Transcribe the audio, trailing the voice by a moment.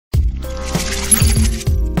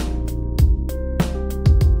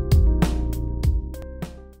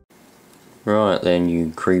Right then,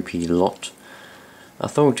 you creepy lot. I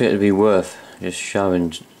thought it'd be worth just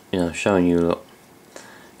showing you lot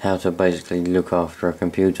how to basically look after a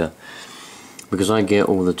computer, because I get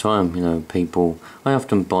all the time, people. I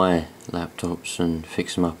often buy laptops and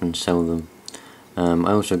fix them up and sell them.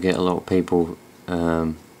 I also get a lot of people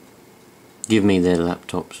give me their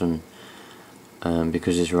laptops and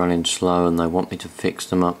because it's running slow and they want me to fix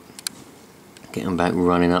them up, get them back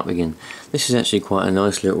running up again. This is actually quite a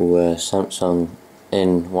nice little Samsung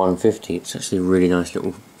N150. It's actually a really nice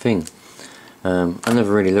little thing. I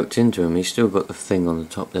never really looked into him. He's still got the thing on the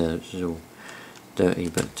top there, which is all dirty,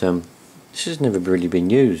 but this has never really been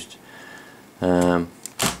used.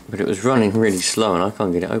 But it was running really slow, and I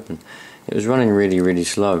can't get it open. It was running really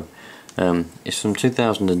slow. It's from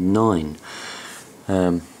 2009.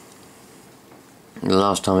 The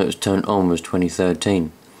last time it was turned on was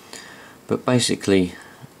 2013. But basically,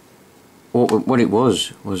 what it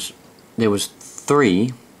was there was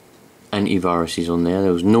 3 antiviruses on there.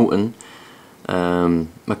 There was Norton,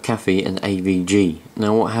 McAfee and AVG.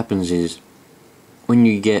 Now what happens is, when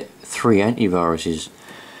you get 3 antiviruses,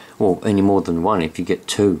 or any more than one, if you get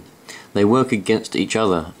 2, they work against each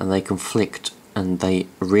other and they conflict, and they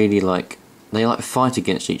really they fight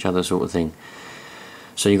against each other, sort of thing.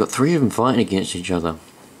 So you've got 3 of them fighting against each other,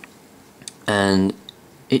 and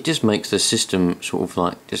it just makes the system sort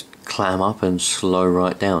of just clam up and slow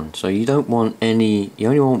right down. So you don't want any, you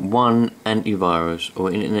only want one antivirus or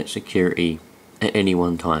internet security at any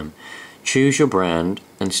one time. Choose your brand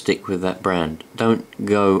and stick with that brand. Don't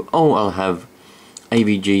go, oh, I'll have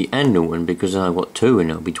AVG and Norton because I've got 2 and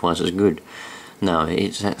it'll be twice as good. No,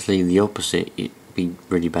 it's actually the opposite. It'd be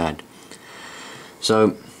really bad.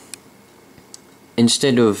 So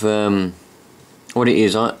instead of what it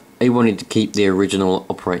is, I wanted to keep the original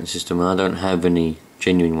operating system, and I don't have any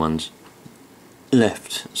genuine ones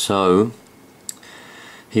left. So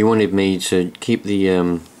he wanted me to keep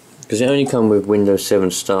the because it only come with Windows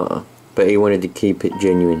 7 Starter, but he wanted to keep it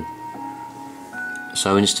genuine.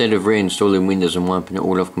 So instead of reinstalling Windows and wiping it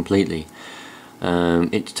all off completely,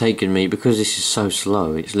 it's taken me, because this is so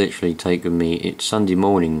slow, it's literally taken me, it's Sunday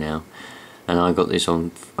morning now, and I got this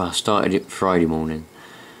on, I started it Friday morning.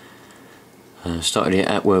 Started it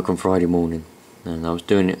at work on Friday morning, and I was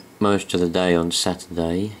doing it most of the day on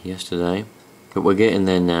Saturday, yesterday, but we're getting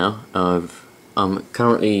there now. I'm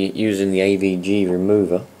currently using the AVG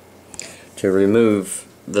remover to remove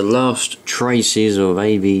the last traces of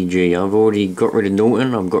AVG. I've already got rid of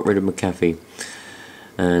Norton, I've got rid of McAfee,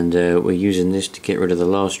 and we're using this to get rid of the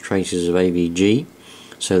last traces of AVG,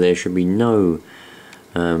 so there should be no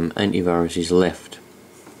antiviruses left.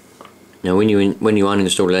 Now when you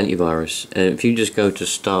uninstall an antivirus, if you just go to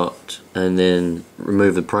start and then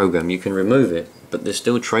remove the program, you can remove it, but there's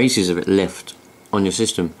still traces of it left on your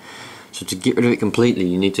system. So to get rid of it completely,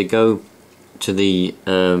 you need to go to the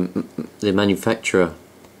manufacturer,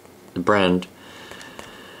 the brand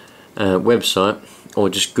website, or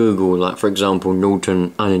just Google, like for example,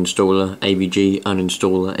 Norton uninstaller, AVG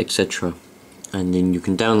uninstaller, etc. And then you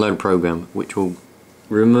can download a program which will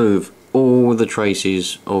remove all the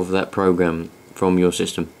traces of that program from your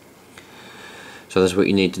system. So that's what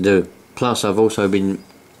you need to do. Plus I've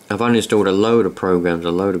uninstalled a load of programs,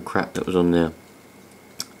 a load of crap that was on there,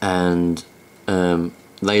 and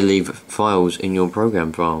they leave files in your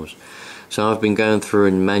program files. So I've been going through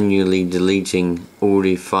and manually deleting all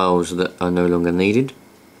the files that are no longer needed.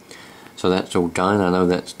 So that's all done, I know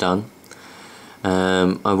that's done.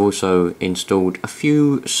 I've also installed a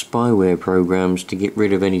few spyware programs to get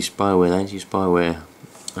rid of any spyware, anti-spyware.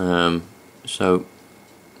 So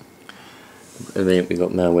and then we've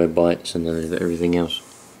got malware bytes and everything else.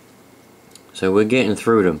 So we're getting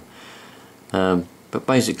through them. But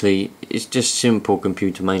basically it's just simple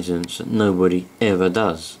computer maintenance that nobody ever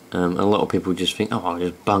does. A lot of people just think, oh, I'll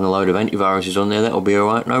just bung a load of antiviruses on there, that'll be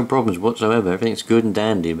alright, no problems whatsoever, everything's good and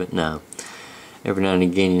dandy. But no. Every now and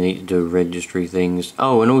again you need to do registry things.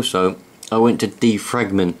 Oh, and also I went to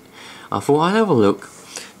defragment. I thought I'd have a look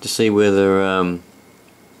to see whether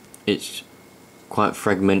it's quite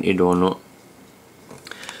fragmented or not.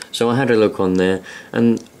 So I had a look on there,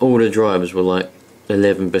 and all the drivers were like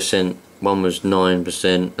 11%, one was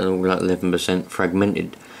 9%, and all like 11%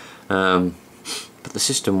 fragmented. But the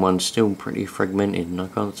system one's still pretty fragmented, and I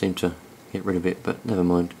can't seem to get rid of it, but never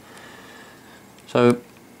mind. So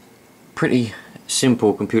pretty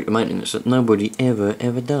simple computer maintenance that nobody ever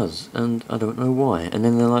does, and I don't know why. And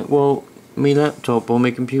then they're like, well, my laptop or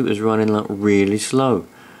my computer's running like really slow,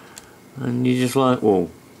 and you're just like, well,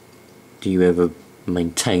 do you ever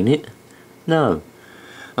maintain it? No.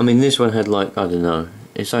 I mean, this one had like, I don't know,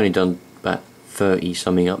 it's only done about 30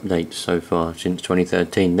 something updates so far since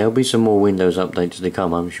 2013. There'll be some more Windows updates to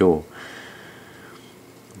come, I'm sure,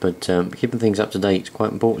 but keeping things up to date is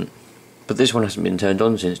quite important. But this one hasn't been turned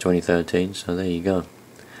on since 2013, so there you go.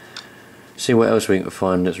 See what else we can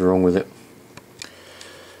find that's wrong with it.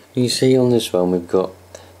 You see on this one we've got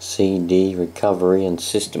CD, recovery and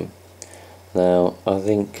system. Now I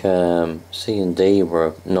think C and D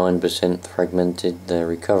were 9% fragmented, the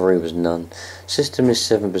recovery was none. System is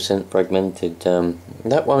 7% fragmented.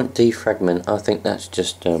 That won't defragment. I think that's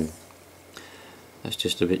just a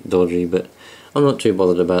bit dodgy, but I'm not too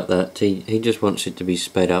bothered about that. He just wants it to be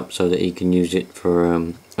sped up so that he can use it for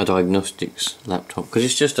a diagnostics laptop, because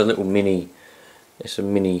it's just a little mini, it's a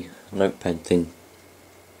mini notepad thing.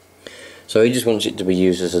 So he just wants it to be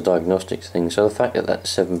used as a diagnostics thing. So the fact that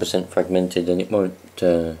that's 7% fragmented and it won't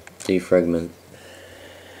defragment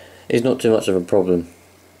is not too much of a problem,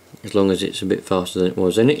 as long as it's a bit faster than it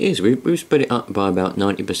was. And it is. We've sped it up by about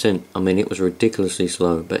 90%. I mean, it was ridiculously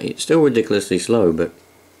slow, but it's still ridiculously slow, but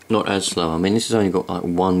not as slow. I mean, this has only got like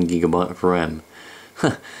 1 GB of RAM.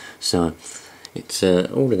 So it's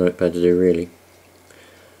all the notepads do really.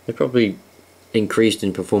 They probably increased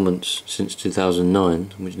in performance since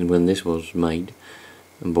 2009, which is when this was made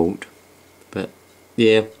and bought. But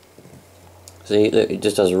yeah, see, look, it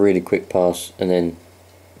just does a really quick pass and then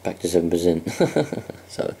back to 7%.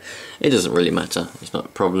 So it doesn't really matter, it's not a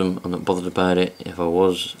problem. I'm not bothered about it. If I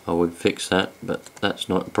was, I would fix that, but that's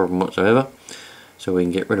not a problem whatsoever, so we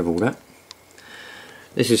can get rid of all that.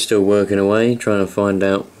 This is still working away, trying to find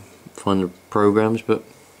the programs, but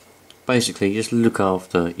basically just look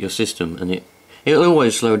after your system and it'll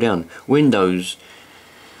always slow down. Windows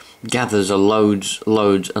gathers loads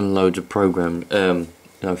and loads of programs,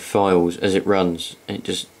 files as it runs. It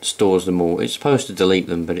just stores them all. It's supposed to delete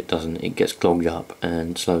them, but it doesn't. It gets clogged up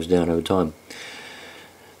and slows down over time.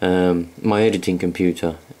 My editing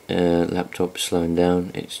computer laptop is slowing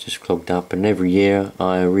down. It's just clogged up, and every year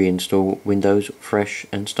I reinstall Windows fresh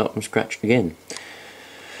and start from scratch again.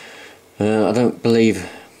 I don't believe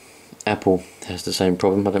Apple has the same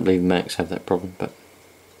problem. I don't believe Macs have that problem, but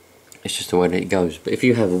it's just the way that it goes. But if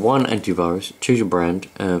you have one antivirus, choose your brand.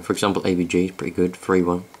 For example, AVG is pretty good, free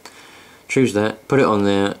one. Choose that, put it on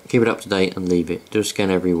there, keep it up to date and leave it. Do a scan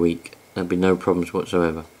every week. There'll be no problems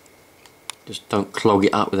whatsoever. Just don't clog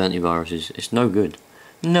it up with antiviruses. It's no good.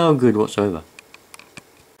 No good whatsoever.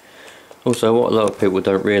 Also, what a lot of people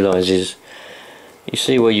don't realise is, you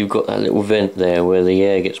see where you've got that little vent there where the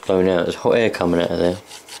air gets blown out. There's hot air coming out of there,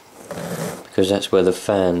 because that's where the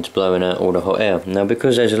fan's blowing out all the hot air. Now,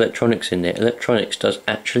 because there's electronics in there, electronics does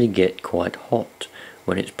actually get quite hot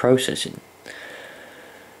when it's processing.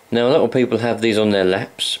 Now, a lot of people have these on their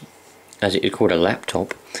laps, as it is called, a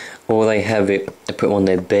laptop, or they put them on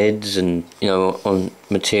their beds and, on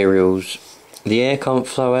materials. The air can't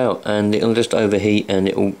flow out and it'll just overheat and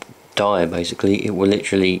it'll die, basically. It will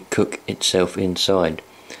literally cook itself inside.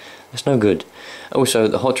 That's no good. Also,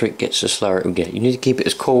 the hotter it gets, the slower it will get. You need to keep it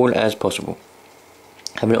as cool as possible.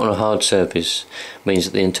 Having it on a hard surface means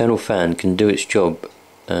that the internal fan can do its job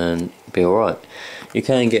and be alright. You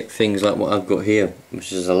can get things like what I've got here,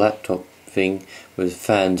 which is a laptop thing with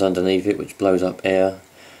fans underneath it which blows up air.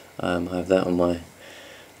 I have that on my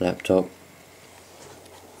laptop.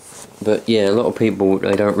 But yeah, a lot of people,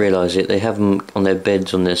 they don't realise it. They have them on their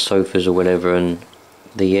beds, on their sofas or whatever, and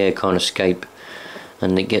the air can't escape.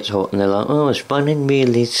 And it gets hot and they're like, oh, it's running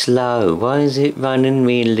really slow. Why is it running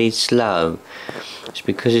really slow? It's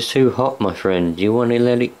because it's too hot, my friend. You want to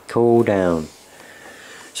let it cool down.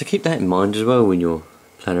 So keep that in mind as well when you're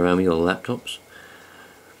playing around with your laptops.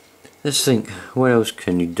 Let's think, what else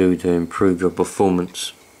can you do to improve your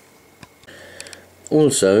performance?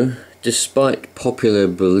 Also, despite popular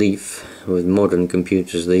belief with modern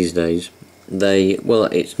computers these days,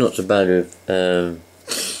 it's not so bad with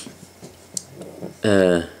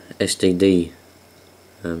SSD,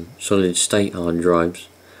 solid state hard drives,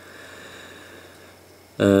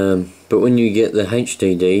 but when you get the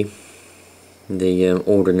HDD, the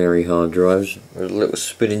ordinary hard drives, a little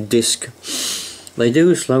spinning disc, they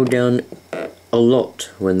do slow down a lot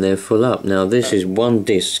when they're full up. Now this is one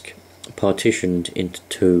disc partitioned into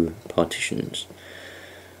 2 partitions.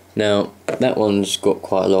 Now that one's got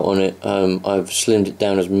quite a lot on it. I've slimmed it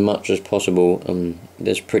down as much as possible.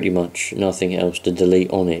 There's pretty much nothing else to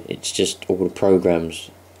delete on it. It's just all the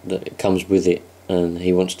programs that comes with it, and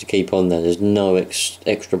he wants to keep on there. There's no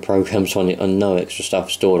extra programs on it and no extra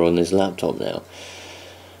stuff stored on this laptop now.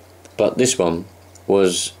 But this one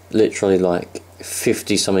was literally like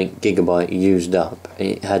 50 something gigabyte used up.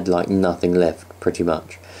 It had like nothing left pretty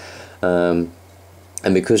much.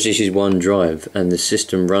 and because this is one drive and the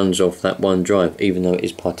system runs off that one drive, even though it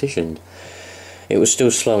is partitioned, it was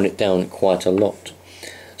still slowing it down quite a lot.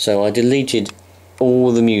 So I deleted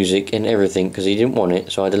all the music and everything because he didn't want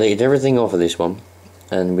it, so I deleted everything off of this one,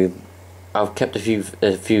 and I've kept a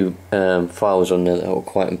few files on there that are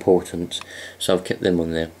quite important, so I've kept them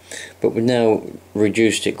on there. But we've now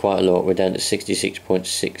reduced it quite a lot. We're down to 66.6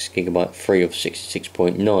 gigabyte free of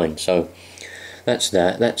 66.9, so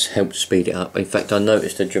that's helped speed it up. In fact, I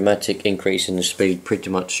noticed a dramatic increase in the speed pretty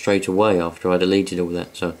much straight away after I deleted all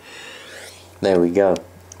that, so there we go.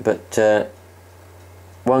 But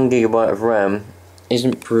 1 gigabyte of RAM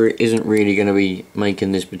isn't really going to be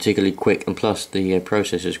making this particularly quick, and plus the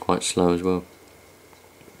processor is quite slow as well.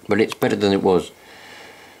 But it's better than it was.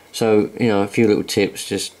 So, you know, a few little tips: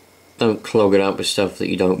 just don't clog it up with stuff that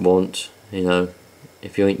you don't want. You know,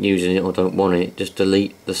 if you ain't using it or don't want it, just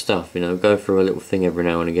delete the stuff. You know, go through a little thing every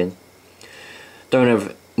now and again. Don't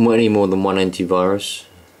have any more than one antivirus,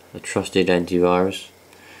 a trusted antivirus.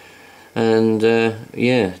 And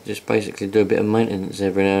yeah, just basically do a bit of maintenance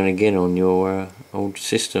every now and again on your old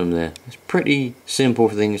system there. It's pretty simple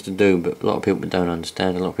things to do, but a lot of people don't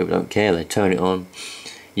understand, a lot of people don't care. They turn it on,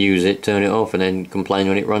 use it, turn it off, and then complain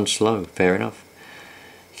when it runs slow. Fair enough.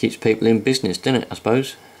 Keeps people in business, doesn't it, I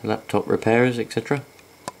suppose? Laptop repairers, etc.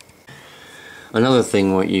 Another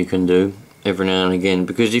thing what you can do every now and again,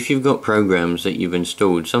 because if you've got programs that you've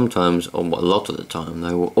installed, sometimes, or a lot of the time,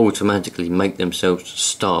 they will automatically make themselves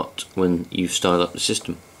start when you start up the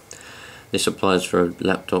system. This applies for a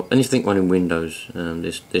laptop, anything running Windows,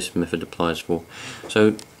 this method applies for.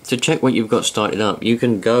 So to check what you've got started up, you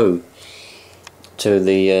can go to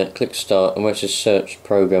the click start, and let's just search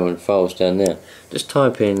program and files down there. Just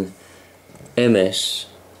type in ms,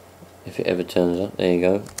 if it ever turns up, there you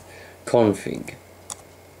go, config.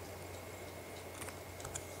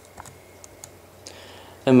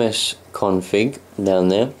 ms config down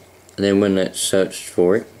there, and then when that's searched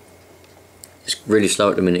for it, it's really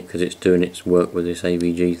slow at the minute because it's doing its work with this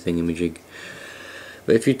AVG thingamajig.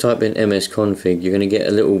 But if you type in ms config, you're going to get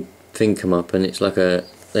a little thing come up, and it's like a,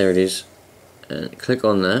 there it is, and click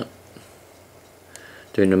on that.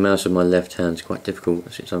 Doing the mouse with my left hand is quite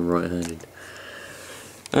difficult since I'm right-handed.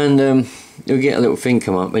 And you'll get a little thing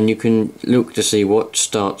come up, and you can look to see what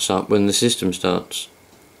starts up when the system starts,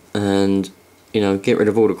 and you know, get rid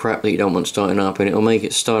of all the crap that you don't want starting up, and it'll make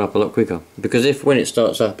it start up a lot quicker. Because if when it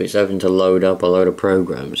starts up it's having to load up a load of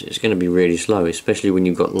programs, it's going to be really slow, especially when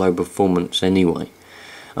you've got low performance anyway.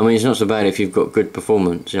 I mean, it's not so bad if you've got good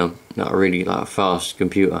performance, you know, not really like a fast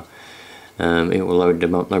computer, it will load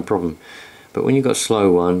them up no problem. But when you've got a slow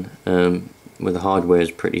one, where the hardware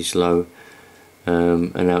is pretty slow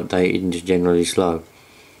and outdated and just generally slow,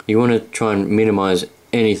 you want to try and minimise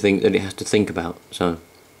anything that it has to think about. So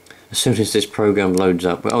as soon as this program loads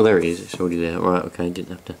up, oh there it is, it's already there, right, okay,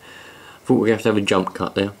 didn't have to, thought we have to have a jump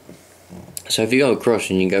cut there. So if you go across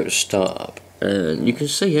and you go to startup, and you can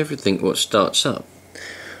see everything what starts up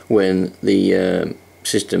when the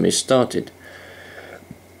system is started.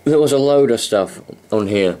 There was a load of stuff on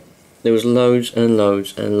here, there was loads and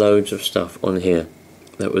loads and loads of stuff on here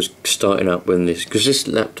that was starting up when this, because this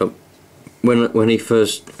laptop, when he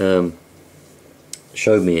first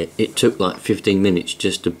showed me it took like 15 minutes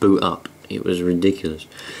just to boot up. It was ridiculous.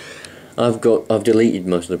 I've deleted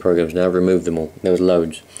most of the programs now, I've removed them all. There was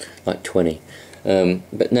loads, like 20.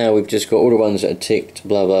 But now we've just got all the ones that are ticked,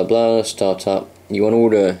 blah blah blah, start up. You want all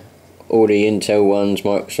the Intel ones,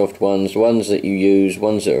 Microsoft ones, the ones that you use,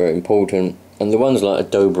 ones that are important, and the ones like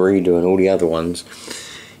Adobe Reader and all the other ones,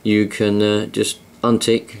 you can just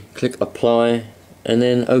untick, click apply, and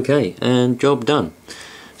then OK, and job done.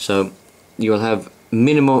 So you'll have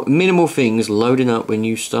minimal things loading up when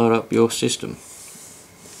you start up your system.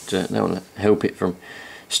 So that will help it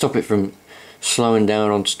stop it from slowing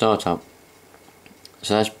down on startup.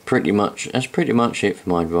 So that's pretty much it for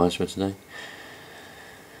my advice for today.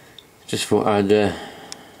 Just thought I'd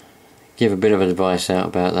give a bit of advice out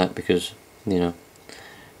about that, because you know,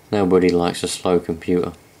 nobody likes a slow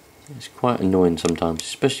computer. It's quite annoying sometimes,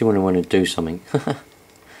 especially when I want to do something.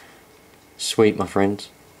 Sweet, my friends.